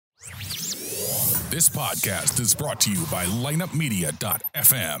This podcast is brought to you by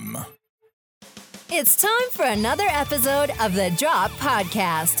lineupmedia.fm. It's time for another episode of The Drop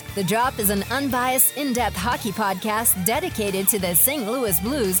Podcast. The Drop is an unbiased, in-depth hockey podcast dedicated to the St. Louis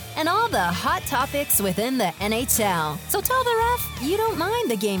Blues and all the hot topics within the NHL. So tell the ref you don't mind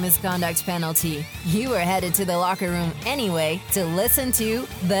the game misconduct penalty. You were headed to the locker room anyway to listen to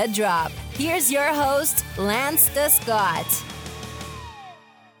The Drop. Here's your host, Lance Descott.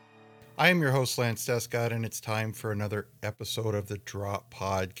 I am your host, Lance Descott, and it's time for another episode of The Drop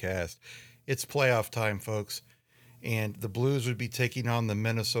Podcast. It's playoff time, folks, and the Blues would be taking on the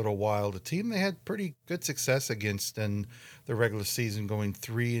Minnesota Wild, a team they had pretty good success against in the regular season, going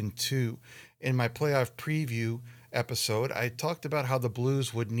 3-2. In my playoff preview episode, I talked about how the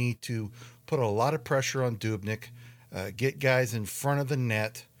Blues would need to put a lot of pressure on Dubnyk, get guys in front of the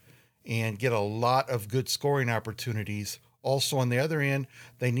net, and get a lot of good scoring opportunities. Also, on the other end,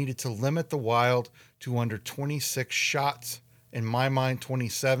 they needed to limit the Wild to under 26 shots, in my mind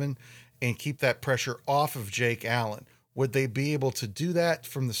 27, and keep that pressure off of Jake Allen. Would they be able to do that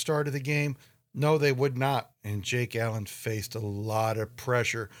from the start of the game? No, they would not. And Jake Allen faced a lot of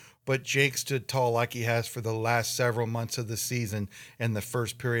pressure. But Jake stood tall like he has for the last several months of the season in the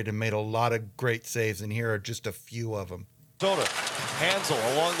first period and made a lot of great saves. And here are just a few of them. Hansel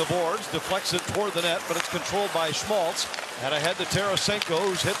along the boards, deflects it toward the net, but it's controlled by Schmaltz. And ahead to Tarasenko,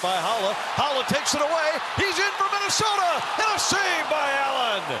 who's hit by Haula. Haula takes it away. He's in for Minnesota. And a save by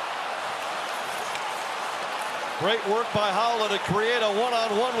Allen. Great work by Haula to create a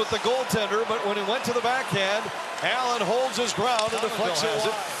one-on-one with the goaltender, but when he went to the backhand, Allen holds his ground and deflects it.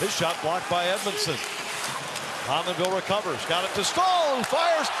 His shot blocked by Edmondson. Pominville recovers, got it to Stahl, who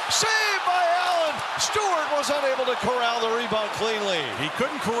fires, saved by Allen. Stewart was unable to corral the rebound cleanly. He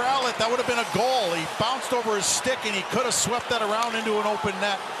couldn't corral it. That would have been a goal. He bounced over his stick, and he could have swept that around into an open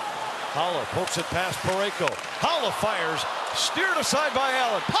net. Haula pokes it past Parayko. Haula fires, steered aside by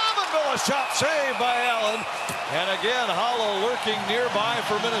Allen. Pominville, a shot saved by Allen. And again, Haula lurking nearby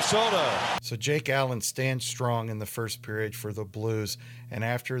for Minnesota. So Jake Allen stands strong in the first period for the Blues. And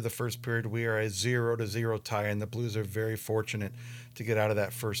after the first period, we are a 0-0 tie, and the Blues are very fortunate to get out of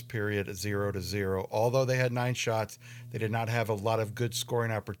that first period at 0-0. Although they had 9 shots, they did not have a lot of good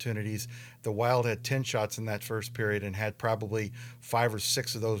scoring opportunities. The Wild had 10 shots in that first period and had probably 5 or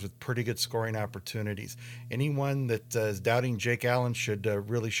 6 of those with pretty good scoring opportunities. Anyone that is doubting Jake Allen should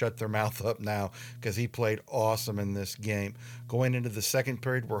really shut their mouth up now, because he played awesome in this game. Going into the second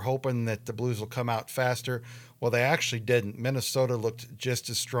period, we're hoping that the Blues will come out faster. Well, they actually didn't. Minnesota looked just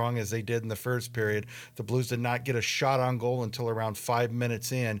as strong as they did in the first period. The Blues did not get a shot on goal until around 5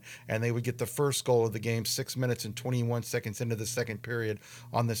 minutes in, and they would get the first goal of the game 6 minutes and 21 seconds into the second period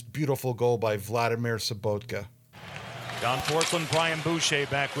on this beautiful goal by Vladimir Sobotka. Don Forslund, Brian Boucher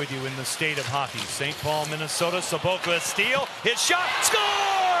back with you in the state of hockey. St. Paul, Minnesota, Sobotka, steal, hit shot,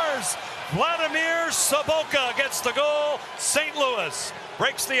 scores! Vladimir Sobotka gets the goal. St. Louis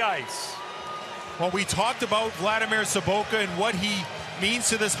breaks the ice. Well, we talked about Vladimir Sobotka and what he means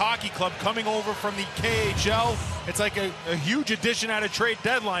to this hockey club coming over from the KHL. It's like a huge addition at a trade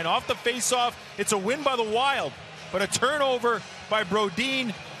deadline. Off the faceoff, it's a win by the Wild, but a turnover by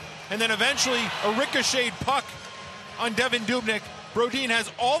Brodin, and then eventually a ricocheted puck on Devan Dubnyk. Brodin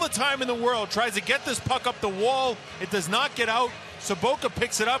has all the time in the world, tries to get this puck up the wall. It does not get out. Sobotka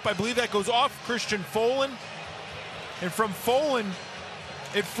picks it up. I believe that goes off Christian Folin. And from Folin,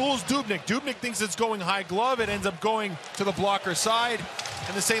 it fools Dubnyk. Dubnyk thinks it's going high glove. It ends up going to the blocker side,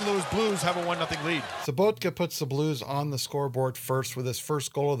 and the St. Louis Blues have a 1-0 lead. Sobotka puts the Blues on the scoreboard first with his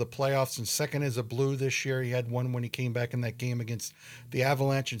first goal of the playoffs, and second as a Blue this year. He had one when he came back in that game against the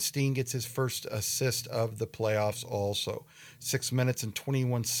Avalanche, and Steen gets his first assist of the playoffs also. 6 minutes and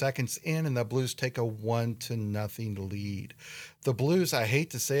 21 seconds in, and the Blues take a 1-0 lead. The Blues, I hate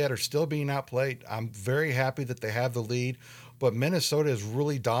to say it, are still being outplayed. I'm very happy that they have the lead, but Minnesota is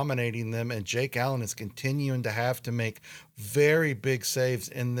really dominating them, and Jake Allen is continuing to have to make very big saves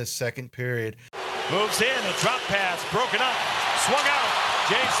in this second period. Moves in, a drop pass, broken up, swung out.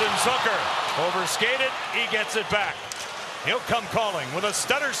 Jason Zucker overskated, he gets it back. He'll come calling with a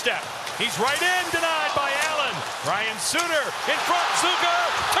stutter step. He's right in, denied by Allen. Ryan Suter in front, Zucker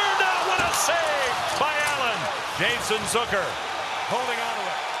turned out, what a save by Allen. Jason Zucker holding on to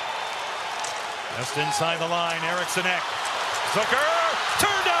it. Just inside the line, Eriksson Ek. Zucker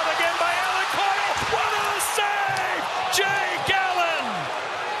turned out again by Allen Coyle. What a save! Jake Allen!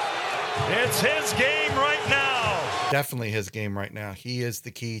 It's his game right now. Definitely his game right now. He is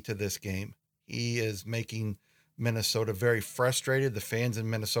the key to this game. He is making Minnesota very frustrated. The fans in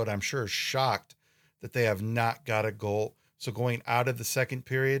Minnesota, I'm sure, are shocked that they have not got a goal. So going out of the second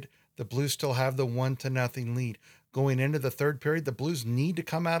period, The Blues still have the 1-0 lead. Going into the third period, the Blues need to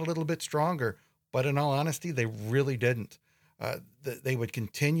come out a little bit stronger, but in all honesty, they really didn't. They would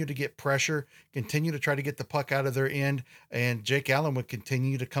continue to get pressure, continue to try to get the puck out of their end, and Jake Allen would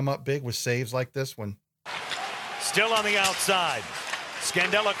continue to come up big with saves like this one. Still on the outside.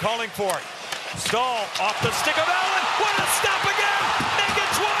 Scandella calling for it. Stahl off the stick of Allen. What a stop again!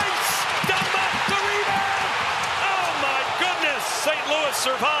 Naked twice! Dumba, the rebound! Oh my goodness! St. Louis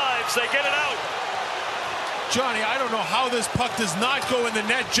survives. They get it out. Johnny, I don't know how this puck does not go in the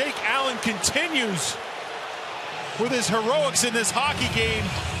net. Jake Allen continues with his heroics in this hockey game.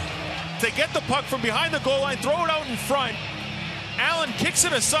 They get the puck from behind the goal line, throw it out in front. Allen kicks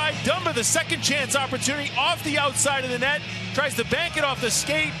it aside. Dumba, the second chance opportunity off the outside of the net, tries to bank it off the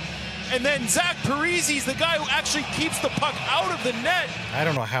skate. And then Zach Parise's the guy who actually keeps the puck out of the net. I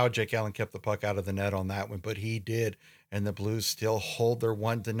don't know how Jake Allen kept the puck out of the net on that one, but he did. And the Blues still hold their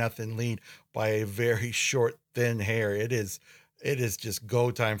 1-0 lead by a very short, thin hair. It is just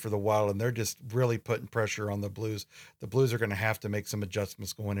go time for the Wild, and they're just really putting pressure on the Blues. The Blues are going to have to make some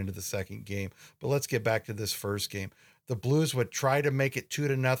adjustments going into the second game. But let's get back to this first game. The Blues would try to make it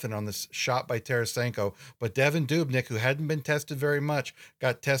 2-0 on this shot by Tarasenko, but Devan Dubnyk, who hadn't been tested very much,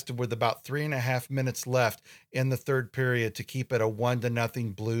 got tested with about 3.5 minutes left in the third period to keep it a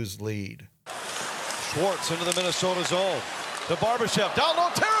 1-0 Blues lead. Schwartz into the Minnesota zone. To Barbashev, down low,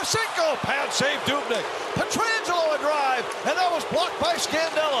 Tarasenko, pad save Dubnyk. Pietrangelo a drive, and that was blocked by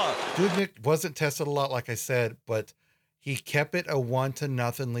Scandella. Dubnyk wasn't tested a lot, like I said, but he kept it a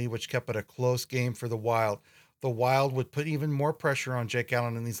 1-0 lead, which kept it a close game for the Wild. The Wild would put even more pressure on Jake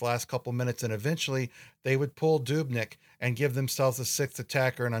Allen in these last couple minutes, and eventually they would pull Dubnyk and give themselves a sixth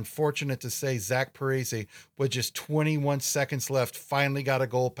attacker. And unfortunate to say, Zach Parise, with just 21 seconds left, finally got a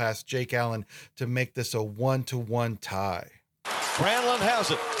goal past Jake Allen to make this a 1-1 tie. Granlund has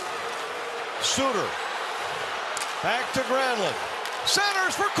it. Suter. Back to Granlund.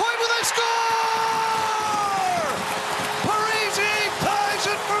 Centers for Koivu. They score! Parise ties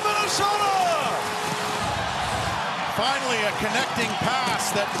it for Minnesota! Finally, a connecting pass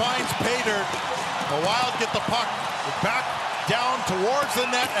that finds Pater. The Wild get the puck back down towards the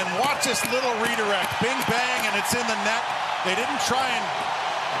net, and watch this little redirect. Bing, bang, and it's in the net. They didn't try and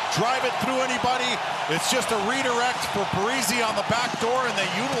drive it through anybody. It's just a redirect for Parise on the back door, and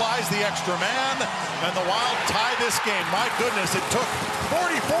they utilize the extra man, and the Wild tie this game. My goodness, it took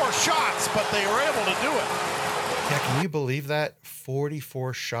 44 shots, but they were able to do it. Yeah, can you believe that?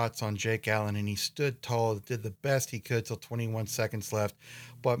 44 shots on Jake Allen, and he stood tall, did the best he could till 21 seconds left.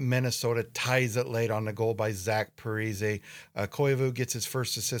 But Minnesota ties it late on the goal by Zach Parise. Koivu gets his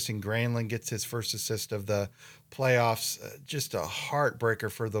first assist, and Granlund gets his first assist of the playoffs. Just a heartbreaker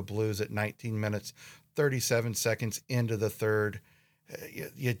for the Blues at 19 minutes, 37 seconds into the third.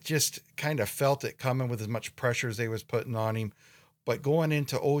 You just kind of felt it coming with as much pressure as they was putting on him. But going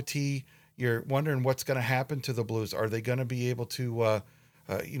into OT, you're wondering what's going to happen to the Blues. Are they going to be able to,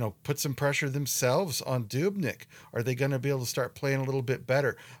 put some pressure themselves on Dubnyk? Are they going to be able to start playing a little bit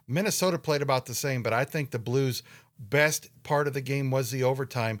better? Minnesota played about the same, but I think the Blues' best part of the game was the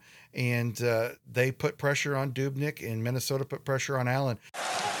overtime, and they put pressure on Dubnyk, and Minnesota put pressure on Allen.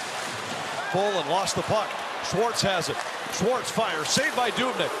 Bolin lost the puck. Schwartz has it. Schwartz fires, saved by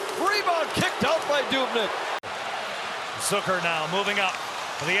Dubnyk. Rebound kicked out by Dubnyk. Zucker now moving up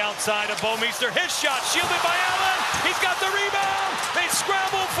to the outside of Bouwmeester. His shot shielded by Allen. He's got the rebound. They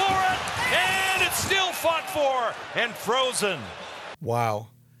scramble for it, and it's still fought for and frozen. Wow.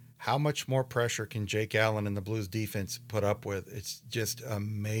 How much more pressure can Jake Allen and the Blues defense put up with? It's just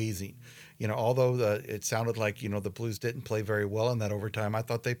amazing. Although it sounded like, the Blues didn't play very well in that overtime, I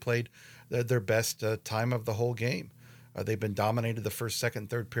thought they played their best time of the whole game. They've been dominated the first, second,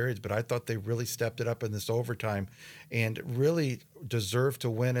 third periods, but I thought they really stepped it up in this overtime and really deserved to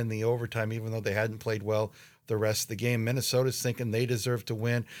win in the overtime, even though they hadn't played well the rest of the game. Minnesota's thinking they deserve to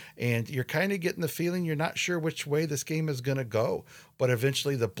win, and you're kind of getting the feeling you're not sure which way this game is going to go. But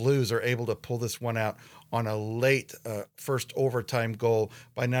eventually the Blues are able to pull this one out on a late first overtime goal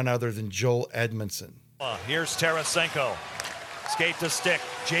by none other than Joel Edmondson. Here's Tarasenko. Skate to stick.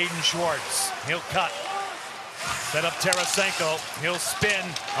 Jaden Schwartz. He'll cut. Set up Tarasenko. He'll spin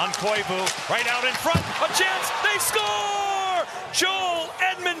on Koivu. Right out in front. A chance. They score! Joel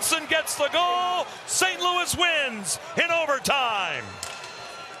Edmondson gets the goal. St. Louis wins in overtime.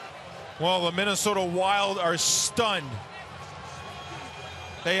 Well, the Minnesota Wild are stunned.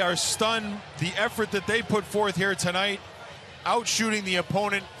 They are stunned. The effort that they put forth here tonight, outshooting the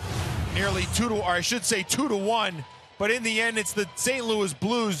opponent nearly 2-1. But in the end, it's the St. Louis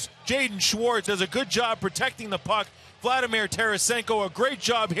Blues. Jaden Schwartz does a good job protecting the puck, Vladimir Tarasenko. A great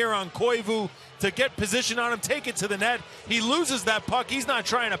job here on Koivu to get position on him, take it to the net. He loses that puck. He's not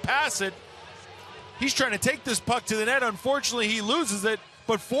trying to pass it. He's trying to take this puck to the net. Unfortunately, he loses it.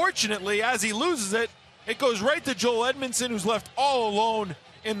 But fortunately, as he loses it, it goes right to Joel Edmondson, who's left all alone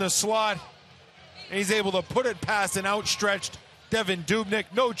in the slot. And he's able to put it past an outstretched Devin Dubnyk.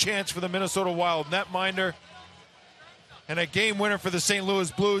 No chance for the Minnesota Wild netminder. And a game winner for the St.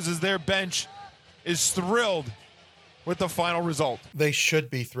 Louis Blues as their bench is thrilled with the final result. They should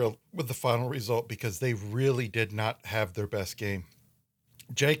be thrilled with the final result because they really did not have their best game.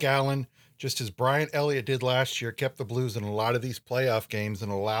 Jake Allen, just as Brian Elliott did last year, kept the Blues in a lot of these playoff games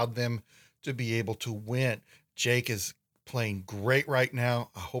and allowed them to be able to win. Jake is playing great right now.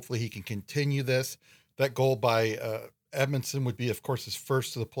 Hopefully he can continue this. That goal by Edmondson would be, of course, his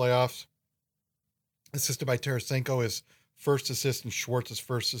first to the playoffs. Assisted by Tarasenko, his first assist, and Schwartz's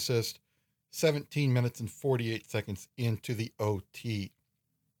first assist. 17 minutes and 48 seconds into the OT.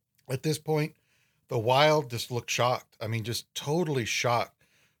 At this point, the Wild just look shocked. I mean, just totally shocked.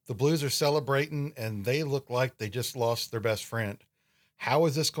 The Blues are celebrating, and they look like they just lost their best friend. How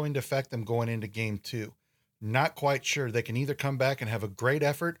is this going to affect them going into game 2? Not quite sure. They can either come back and have a great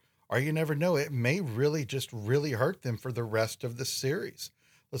effort, or you never know. It may really hurt them for the rest of the series.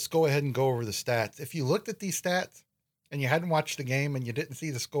 Let's go ahead and go over the stats. If you looked at these stats and you hadn't watched the game and you didn't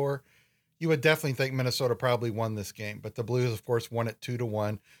see the score, you would definitely think Minnesota probably won this game. But the Blues, of course, won it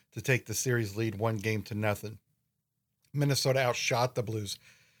 2-1 to take the series lead 1-0. Minnesota outshot the Blues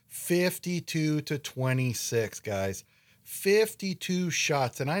 52-26, guys. 52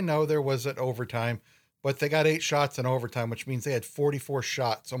 shots. And I know there was an overtime, but they got 8 shots in overtime, which means they had 44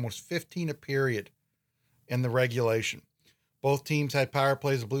 shots, almost 15 a period in the regulation. Both teams had power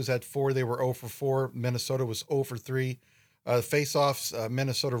plays. The Blues had 4. They were 0 for 4. Minnesota was 0 for 3. Face-offs,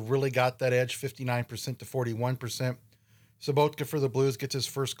 Minnesota really got that edge, 59% to 41%. Sobotka for the Blues gets his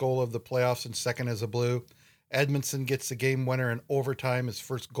first goal of the playoffs and second as a Blue. Edmondson gets the game winner in overtime, his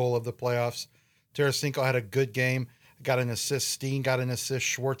first goal of the playoffs. Tarasenko had a good game, got an assist. Steen got an assist.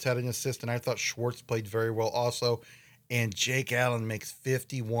 Schwartz had an assist, and I thought Schwartz played very well also. And Jake Allen makes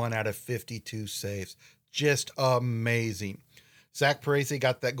 51 out of 52 saves. Just amazing. Zach Parise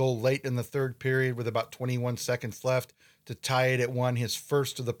got that goal late in the third period with about 21 seconds left to tie it at 1, his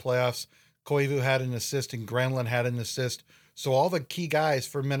first of the playoffs. Koivu had an assist and Granlund had an assist. So all the key guys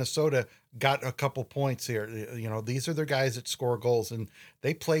for Minnesota got a couple points here. You know, these are their guys that score goals, and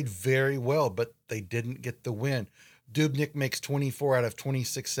they played very well, but they didn't get the win. Dubnyk makes 24 out of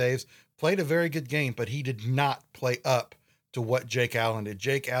 26 saves, played a very good game, but he did not play up to what Jake Allen did.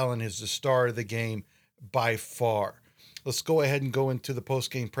 Jake Allen is the star of the game by far. Let's go ahead and go into the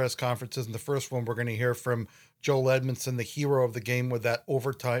post-game press conferences. And the first one, we're going to hear from Joel Edmondson, the hero of the game with that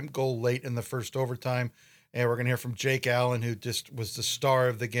overtime goal late in the first overtime. And we're going to hear from Jake Allen, who just was the star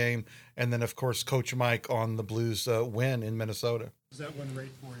of the game. And then, of course, Coach Mike on the Blues win in Minnesota. Is that one rate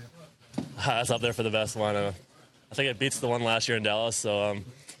for you? That's up there for the best one. I think it beats the one last year in Dallas. So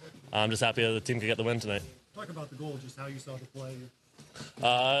I'm just happy that the team could get the win tonight. Talk about the goal, just how you saw the play.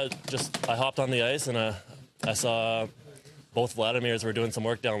 I hopped on the ice and I saw both Vladimirs were doing some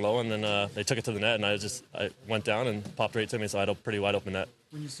work down low, and then they took it to the net, and I went down and popped right to me, so I had a pretty wide open net.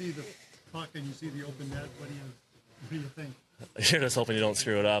 When you see the puck and you see the open net, what do you think? You're just hoping you don't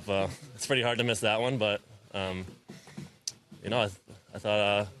screw it up. It's pretty hard to miss that one, but I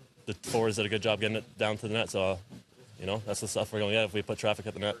thought the forwards did a good job getting it down to the net, so that's the stuff we're going to get if we put traffic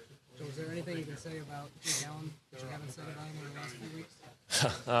at the net. So is there anything you can say about Jake Allen that you haven't said about him in the last few weeks?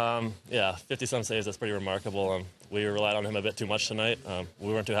 50-some saves, that's pretty remarkable. We relied on him a bit too much tonight.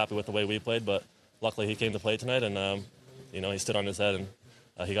 We weren't too happy with the way we played, but luckily he came to play tonight, and he stood on his head, and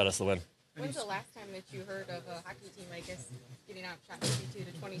he got us the win. When's the last time that you heard of a hockey team, I guess, getting outshot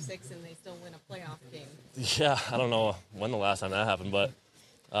 52-26 and they still win a playoff game? Yeah, I don't know when the last time that happened, but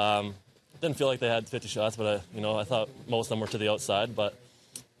didn't feel like they had 50 shots, but I thought most of them were to the outside. But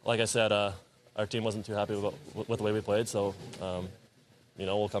like I said, our team wasn't too happy with the way we played, so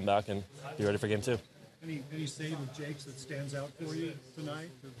we'll come back and be ready for game 2. Any save of Jake's that stands out for you tonight?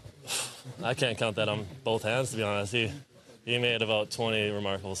 I can't count that on both hands, to be honest. He made about 20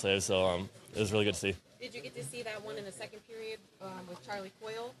 remarkable saves, so it was really good to see. Did you get to see that one in the second period with Charlie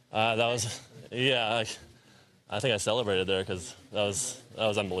Coyle? That was, yeah. I think I celebrated there because that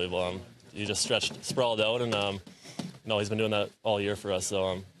was unbelievable. He just sprawled out, and he's been doing that all year for us,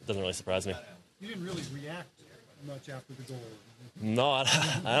 so it doesn't really surprise me. You didn't really react much after the goal. No, I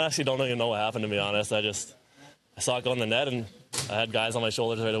actually don't even know what happened, to be honest. I saw it go in the net, and I had guys on my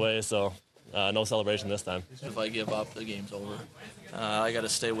shoulders right away, so no celebration this time. If I give up, the game's over. I got to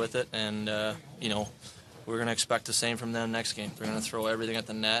stay with it, and, we're going to expect the same from them next game. They're going to throw everything at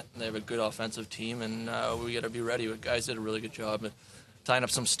the net. They have a good offensive team, and we got to be ready. But guys did a really good job at tying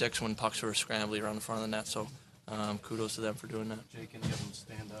up some sticks when pucks were scrambling around the front of the net. So kudos to them for doing that. Jake, any of them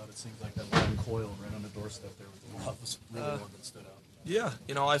stand out? It seems like that line coiled right on the doorstep there with the love was really one that stood out. Yeah,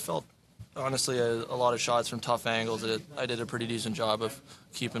 I felt, honestly, a lot of shots from tough angles. I did a pretty decent job of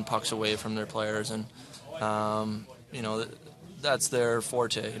keeping pucks away from their players, and, that's their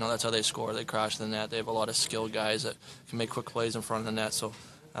forte. That's how they score. They crash the net. They have a lot of skilled guys that can make quick plays in front of the net. So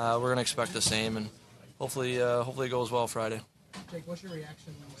we're going to expect the same, and hopefully it goes well Friday. Jake, what's your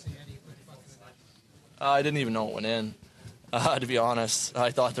reaction when you see Eddie put the puck in the net? I didn't even know it went in, to be honest.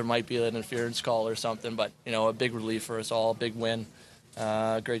 I thought there might be an interference call or something, but, a big relief for us all, big win.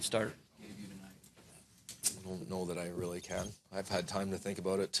 Great start. I don't know that I really can. I've had time to think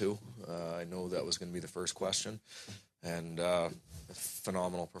about it too. I know that was going to be the first question, and a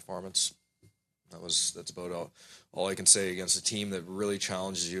phenomenal performance. That's about all I can say against a team that really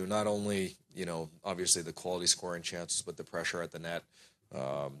challenges you. Not only obviously the quality scoring chances, but the pressure at the net.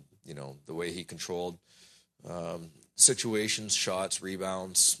 The way he controlled situations, shots,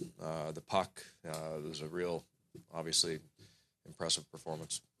 rebounds, the puck. It was a real, obviously, impressive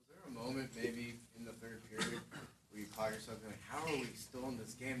performance. Was there a moment maybe in the third period where you caught yourself going, how are we still in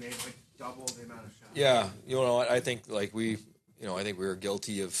this game? They have double the amount of shots. Yeah, I think I think we were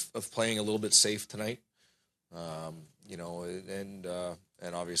guilty of playing a little bit safe tonight. And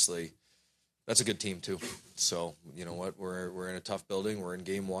obviously that's a good team too. So you know what, we're in a tough building. We're in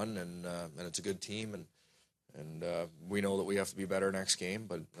game one, and it's a good team, and we know that we have to be better next game.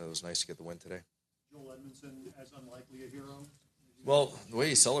 But it was nice to get the win today. Joel Edmondson as unlikely a hero. Well, the way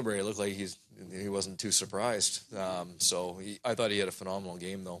he celebrated, it looked like he wasn't too surprised. I thought he had a phenomenal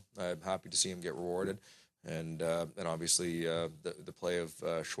game, though. I'm happy to see him get rewarded, and obviously the play of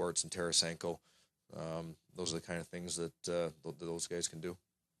Schwartz and Tarasenko. Those are the kind of things that those guys can do.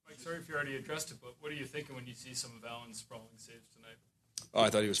 Mike, sorry if you already addressed it, but what are you thinking when you see some of Allen's sprawling saves tonight? Oh,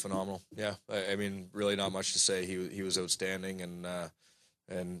 I thought he was phenomenal. Yeah, I mean, really not much to say. He was outstanding,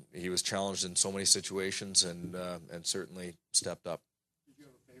 and he was challenged in so many situations, and certainly stepped up. Did you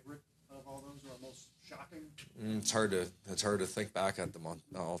have a favorite of all those, or most shocking? It's hard to think back at them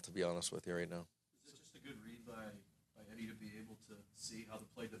all, to be honest with you right now. Is it just a good read by Eddie to be able to see how the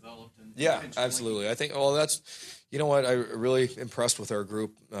play developed? Yeah, absolutely. I think. Well, that's. You know what? I really impressed with our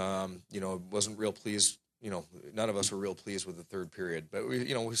group. Wasn't real pleased. None of us were real pleased with the third period, but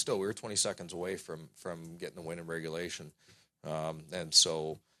we were 20 seconds away from getting the win in regulation.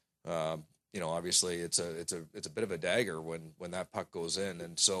 Obviously it's a bit of a dagger when that puck goes in,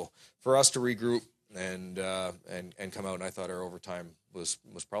 and so for us to regroup and come out, and I thought our overtime was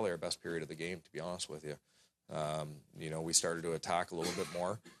probably our best period of the game, to be honest with you. We started to attack a little bit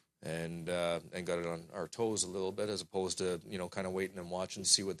more and got it on our toes a little bit, as opposed to kind of waiting and watching to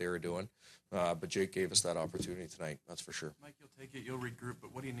see what they were doing. But Jake gave us that opportunity tonight, that's for sure. Mike, you'll take it, you'll regroup,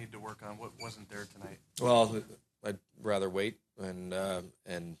 but what do you need to work on? What wasn't there tonight? Well, I'd rather wait and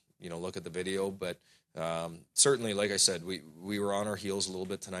look at the video, but certainly, like I said, we were on our heels a little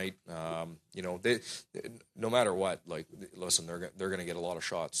bit tonight. They no matter what, listen, they're going to get a lot of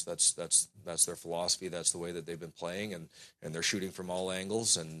shots. That's their philosophy. That's the way that they've been playing, and they're shooting from all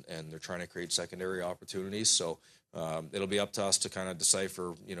angles, and they're trying to create secondary opportunities. So it'll be up to us to kind of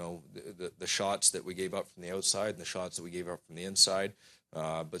decipher, the shots that we gave up from the outside and the shots that we gave up from the inside.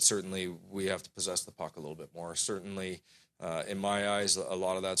 But certainly we have to possess the puck a little bit more. Certainly, in my eyes, a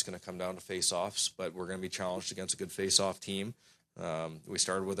lot of that's going to come down to face-offs, but we're going to be challenged against a good face-off team. We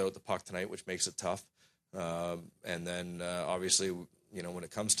started without the puck tonight, which makes it tough. And then obviously, when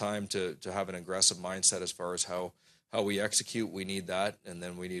it comes time to have an aggressive mindset as far as how we execute, we need that. And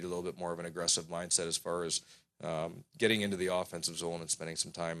then we need a little bit more of an aggressive mindset as far as getting into the offensive zone and spending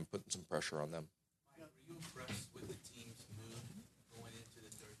some time and putting some pressure on them. Were you impressed with the team's mood going into the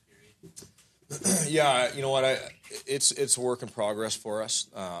third period? Yeah, you know what? It's a work in progress for us.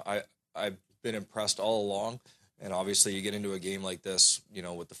 I've been impressed all along, and obviously you get into a game like this,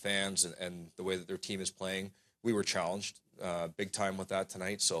 with the fans and the way that their team is playing. We were challenged big time with that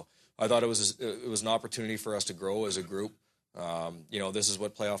tonight, so I thought it was an opportunity for us to grow as a group. This is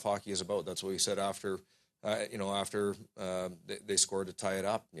what playoff hockey is about. That's what we said after they scored to tie it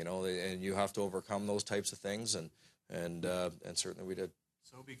up. And you have to overcome those types of things, and certainly we did.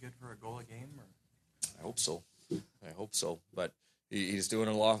 So be good for a goal a game? Or? I hope so. But he's doing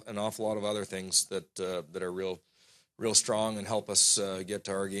an awful lot of other things that are real strong and help us get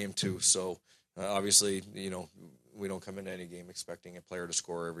to our game too. So obviously, we don't come into any game expecting a player to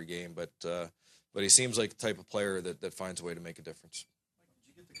score every game, but he seems like the type of player that finds a way to make a difference. Mike,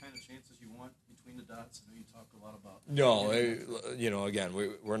 did you get the kind of chances you want between between the dots? I know you talk a lot about. No, again,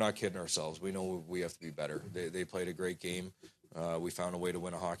 we're not kidding ourselves. We know we have to be better. They played a great game. We found a way to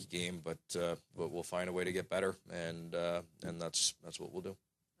win a hockey game, but we'll find a way to get better, and that's what we'll do.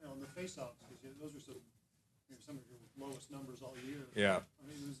 On the face-offs, because those are some of your lowest numbers all year. Yeah. I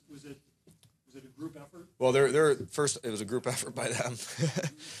mean, was it a group effort? Well, they're first. It was a group effort by them.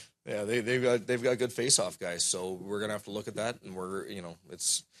 Yeah, they've got good face-off guys, so we're gonna have to look at that, and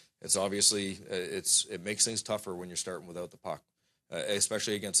it's obviously it makes things tougher when you're starting without the puck,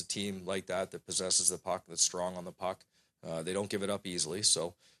 especially against a team like that possesses the puck, that's strong on the puck. They don't give it up easily,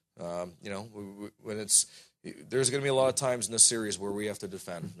 so when there's going to be a lot of times in this series where we have to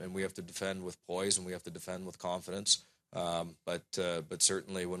defend, and we have to defend with poise, and we have to defend with confidence. But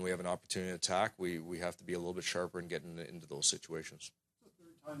certainly when we have an opportunity to attack, we have to be a little bit sharper in getting into those situations. It's the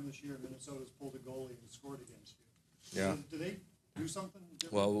third time this year Minnesota's pulled a goalie and scored against you. Yeah. Do they do something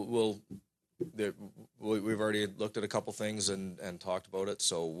different? Well, we've already looked at a couple things and talked about it,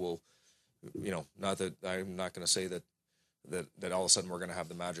 so we'll, not that I'm not going to say that all of a sudden we're going to have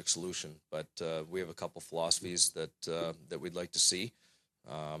the magic solution, but we have a couple philosophies that we'd like to see.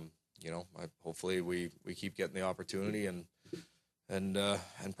 Hopefully we keep getting the opportunity and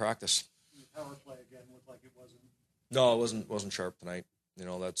practice. The power play again looked like it wasn't. No, it wasn't sharp tonight.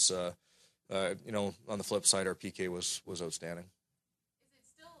 That's on the flip side, our PK was outstanding. Is it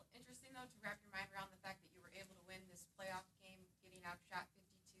still interesting though to wrap your mind around the fact that you were able to win this playoff game, getting outshot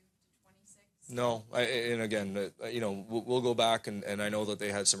 52-26? No, and again, we'll go back and I know that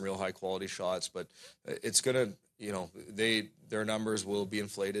they had some real high quality shots, but it's gonna, their numbers will be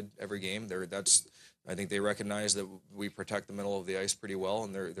inflated every game. I think they recognize that we protect the middle of the ice pretty well,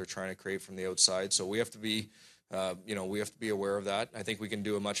 and they're trying to create from the outside. So we have to be, aware of that. I think we can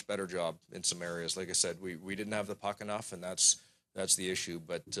do a much better job in some areas. Like I said, we didn't have the puck enough, and that's the issue.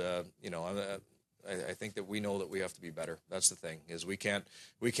 But I think that we know that we have to be better. That's the thing, is we can't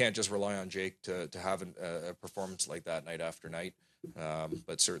just rely on Jake to have a performance like that night after night.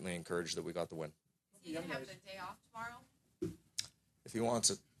 But certainly encouraged that we got the win. Is he gonna have the day off tomorrow? If he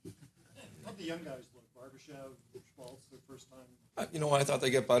wants it. How'd the young guys look? Barbashev, Schmaltz, their first time. I thought they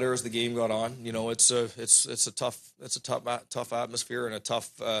get better as the game got on. It's a tough atmosphere and a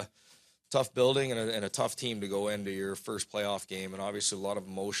tough building and a tough team to go into your first playoff game, and obviously a lot of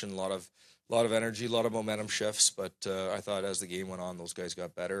emotion, a lot of energy, a lot of momentum shifts. But I thought as the game went on, those guys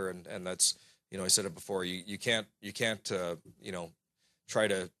got better, and that's, I said it before. You can't try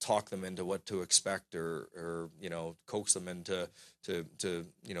to talk them into what to expect or coax them into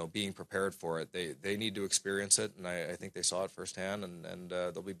being prepared for it. They need to experience it, and I think they saw it firsthand, and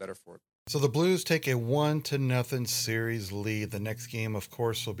they'll be better for it. So the Blues take a 1-0 series lead. The next game, of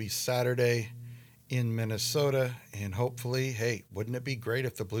course, will be Saturday in Minnesota, and hopefully, hey, wouldn't it be great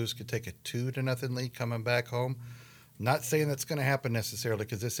if the Blues could take a 2-0 lead coming back home? Not saying that's going to happen necessarily,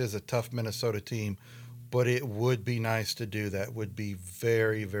 because this is a tough Minnesota team, but it would be nice to do that. Would be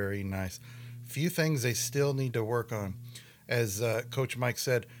very, very nice. Few things they still need to work on. As Coach Mike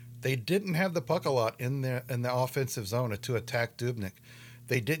said, they didn't have the puck a lot in the offensive zone to attack Dubnyk.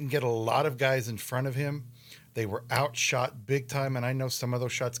 They didn't get a lot of guys in front of him. They were outshot big time, and I know some of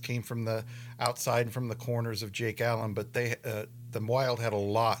those shots came from the outside and from the corners of Jake Allen, but the Wild had a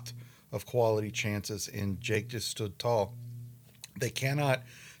lot of quality chances, and Jake just stood tall. They cannot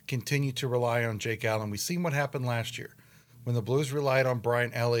continue to rely on Jake Allen. We've seen what happened last year when the Blues relied on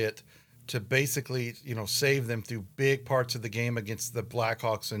Brian Elliott to basically, save them through big parts of the game against the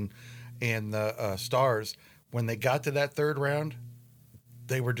Blackhawks and the Stars. When they got to that third round,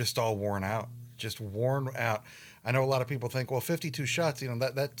 they were just all worn out. I know a lot of people think, well, 52 shots,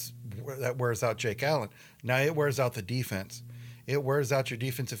 that wears out Jake Allen. Now it wears out the defense. It wears out your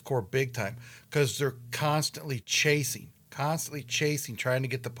defensive core big time, because they're constantly chasing, trying to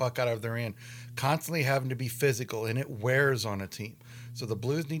get the puck out of their end, constantly having to be physical, and it wears on a team. So the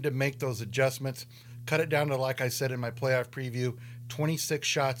Blues need to make those adjustments, cut it down to, like I said in my playoff preview, 26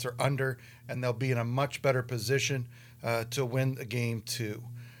 shots or under, and they'll be in a much better position to win the game 2.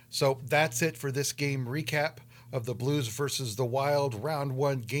 So that's it for this game recap of the Blues versus the Wild, round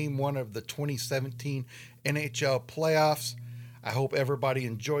 1, game 1 of the 2017 NHL playoffs. I hope everybody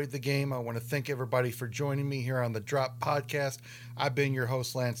enjoyed the game. I want to thank everybody for joining me here on the Drop Podcast. I've been your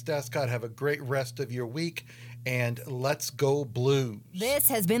host, Lance Descott. Have a great rest of your week, and let's go Blues. This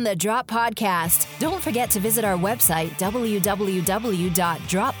has been the Drop Podcast. Don't forget to visit our website,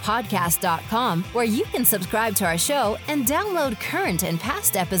 www.droppodcast.com, where you can subscribe to our show and download current and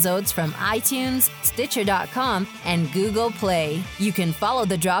past episodes from iTunes, Stitcher.com, and Google Play. You can follow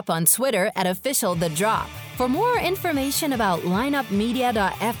The Drop on Twitter at @OfficialTheDrop. For more information about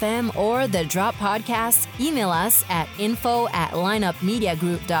lineupmedia.fm or the Drop Podcast, email us at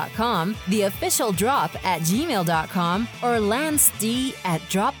info@lineupmediagroup.com, the official Drop @gmail.com, or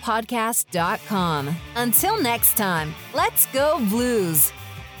lanced@droppodcast.com. Until next time, let's go Blues!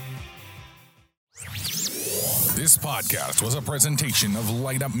 This podcast was a presentation of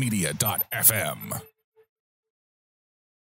lineupmedia.fm.